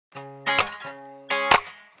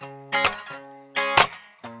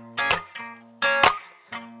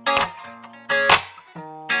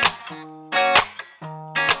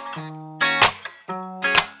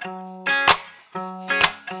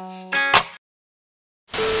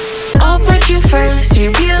you first,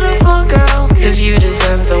 you beautiful girl, 'cause you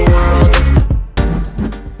deserve the world.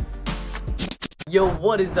 Yo,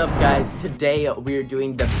 what is up, guys? Today we are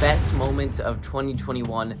doing the best moments of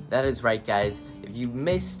 2021. That is right, guys. If you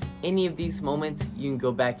missed any of these moments, you can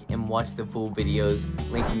go back and watch the full videos,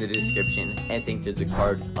 link in the description. And I think there's a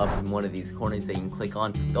card up in one of these corners that you can click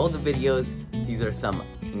on. All the videos, these are some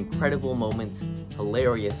incredible moments,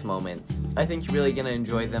 hilarious moments. I think you're really gonna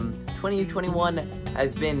enjoy them. 2021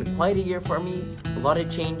 has been quite a year for me. A lot of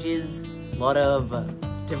changes, a lot of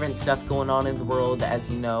different stuff going on in the world, as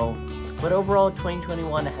you know. But overall,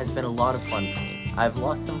 2021 has been a lot of fun for me. I've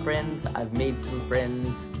lost some friends, I've made some friends,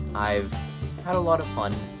 I've had a lot of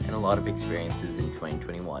fun and a lot of experiences in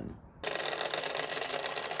 2021.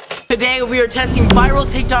 Today we are testing viral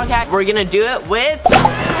TikTok hack. We're gonna do it with...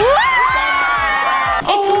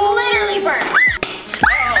 It's literally burnt.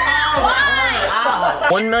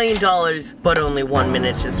 $1 million, but only 1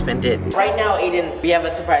 minute to spend it. Right now, Aiden, we have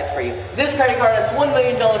a surprise for you. This credit card has $1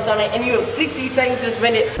 million on it, and you have 60 seconds to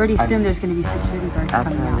spend it. Pretty soon there's gonna be security guards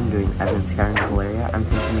That's coming what I've out. been doing. I've been scouring the whole area. I'm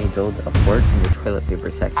thinking they build a fort in the toilet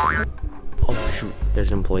paper section. Oh shoot, there's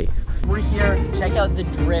an employee. We're here, check out the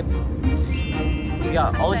drip. We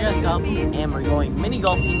got all dressed up, and we're going mini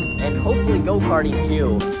golfing and hopefully go-karting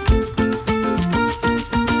too.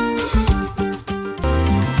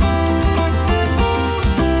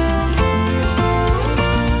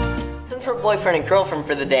 Boyfriend and girlfriend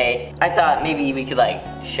for the day, I thought maybe we could like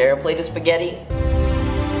share a plate of spaghetti.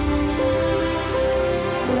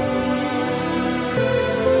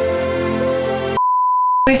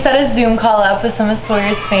 We set a Zoom call up with some of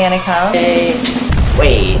Sawyer's fan accounts. Hey,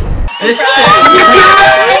 wait.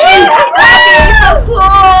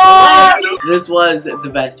 This was the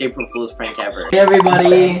best April Fool's prank ever. Hey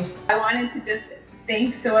everybody. I wanted to just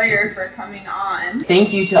thank Sawyer for coming on.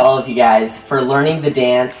 Thank you to all of you guys for learning the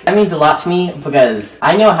dance. That means a lot to me because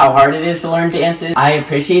I know how hard it is to learn dances. I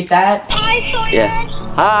appreciate that. Hi, Sawyer. Yeah.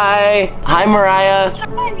 Hi. Hi, Mariah.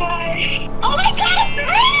 Hi, guys. Oh my God, it's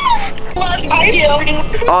real. Love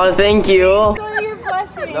you. Oh, thank you. Oh, you're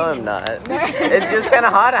blushing. No, I'm not. It's just kind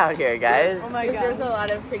of hot out here, guys. Oh my God. There's a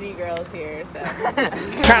lot of pretty girls here, so.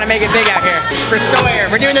 Trying to make it big out here for Sawyer.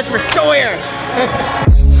 We're doing this for Sawyer.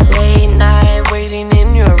 Late night waiting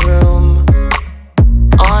in your room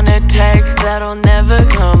on a text that'll never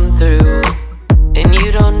come through, and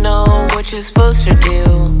you don't know what you're supposed to do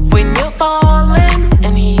when you're falling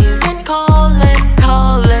and he isn't calling.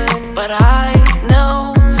 But I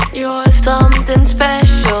know you're something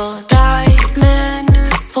special, diamond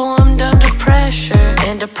formed under pressure,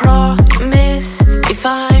 and I promise if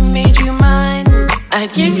I made you mine,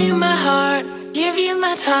 I'd give you my heart, give you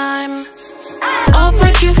my time. I'll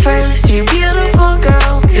put you first, you beautiful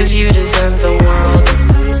girl, 'cause you deserve the world.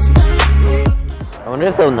 I wonder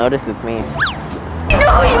if they'll notice with me. You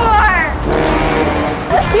know who you are.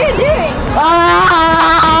 What are you doing?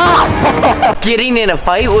 Getting in a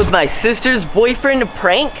fight with my sister's boyfriend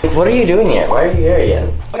prank? What are you doing here? Why are you here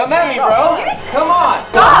again? Come at me, bro. Come on.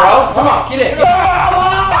 Bro. Come on, get in.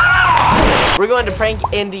 We're going to prank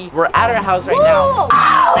Indy. We're at our house right now.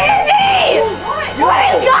 Oh, Indy! What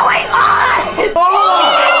is going on?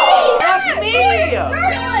 Oh, that's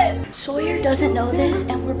me! Sawyer doesn't know this,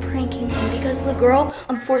 and we're pranking him because the girl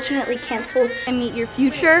unfortunately canceled and meet your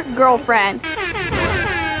future girlfriend.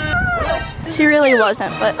 She really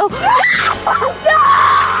wasn't, but oh.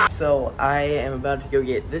 So I am about to go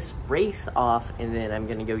get this brace off, and then I'm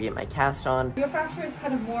gonna go get my cast on. Your fracture is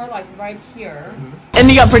kind of more like right here.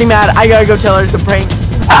 Indy got pretty mad. I gotta go tell her it's a prank.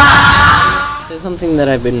 Ah! There's something that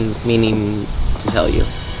I've been meaning to tell you.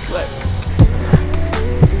 What?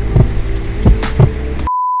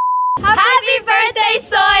 Happy birthday,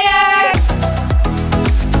 Sawyer!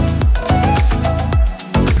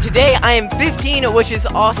 Today I am 15, which is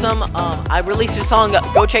awesome. I released a song.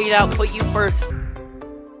 Go check it out. Put You First.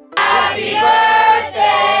 Happy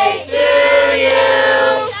birthday to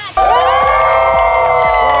you!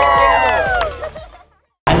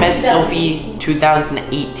 I met Sophie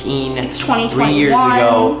 2018. It's 2021. 3 years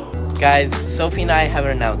ago. Guys, Sophie and I have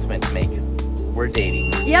an announcement to make. We're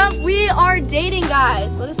dating. Yep, we are dating,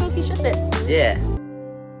 guys. Let us know if you ship it. Yeah.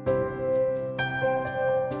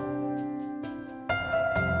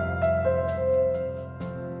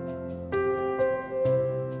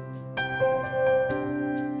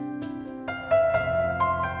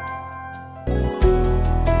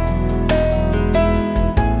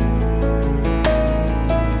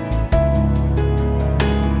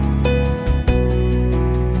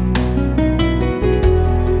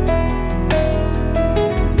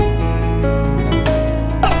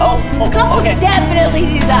 Couples definitely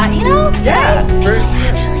do that, you know? Yeah.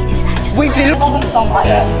 Actually do that. We did. I love him so much.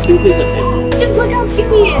 Yeah, Soup is official. Just look how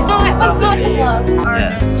cute he is. What's not to love?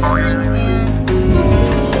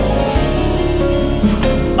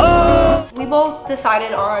 We both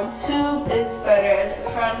decided on Soup is better as a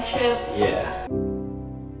friendship. Yeah.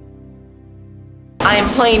 I am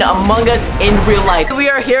playing Among Us in real life. We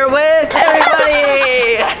are here with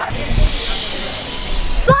everybody!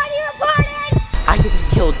 I could be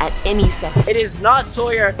killed at any second. It is not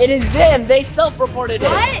Sawyer. It is them. They self-reported it.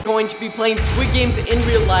 We're going to be playing Squid Games in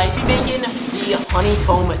real life. We're making the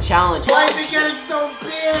honeycomb challenge. Why is it getting so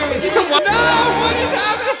big? No, what is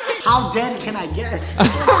happening? How dead can I get?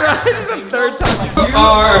 This is the third time. You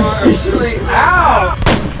are officially out.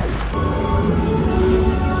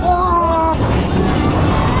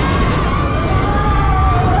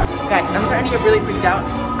 Guys, I'm starting to get really freaked out.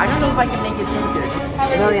 I don't know if I can make it through here.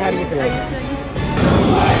 Melanie, how do you feel like?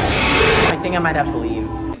 I think I might have to leave.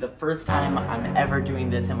 The first time I'm ever doing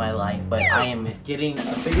this in my life, but I am getting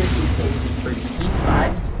a bigger suitcase for Keep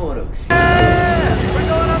Vibes photo shoot. Yes! We're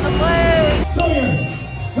going on the plane! Sawyer!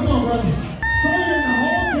 Come on, brother. Sawyer in the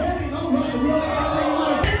whole gang. All right, we all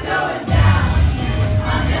got it's going down.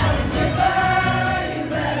 I'm telling Chipper, you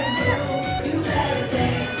better go. You better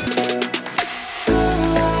take.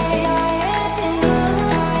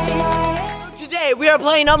 Today we are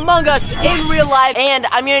playing Among Us in real life, and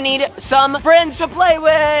I'm gonna need some friends to play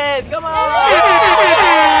with. Come on!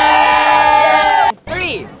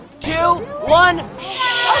 3, 2, 1.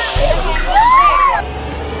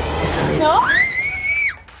 No?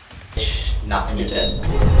 Nothing you said.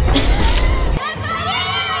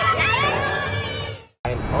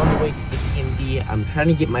 I'm on the way to the DMV. I'm trying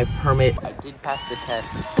to get my permit. I did pass the test.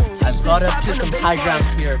 I've got up to some high ground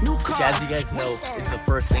here, which, as you guys know, is the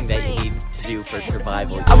first thing that you need to do for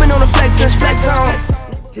survival. I've been on the flex since flex on.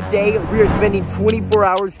 Today, we are spending 24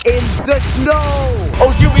 hours in the snow.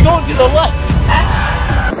 Oh shoot, we going to the left.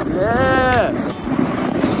 Yeah.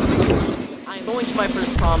 I'm going to my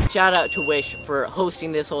first prom. Shout out to Wish for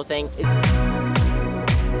hosting this whole thing.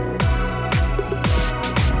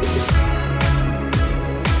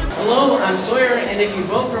 Hello, I'm Sawyer, and if you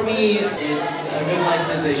vote for me, it's a good life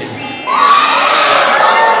decision.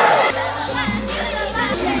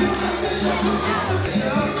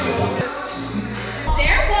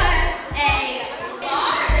 There was a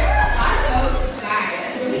lot. There were a lot of votes, guys.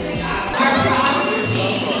 Really good job. Our prom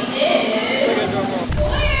king is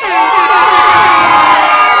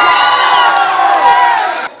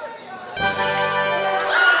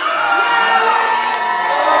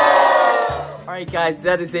Alright guys,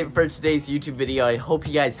 that is it for today's YouTube video. I hope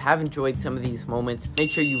you guys have enjoyed some of these moments. Make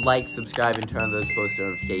sure you like, subscribe, and turn on those post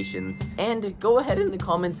notifications. And go ahead in the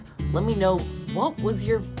comments, let me know what was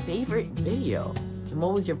your favorite video and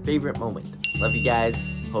what was your favorite moment. Love you guys.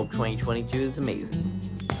 Hope 2022 is amazing.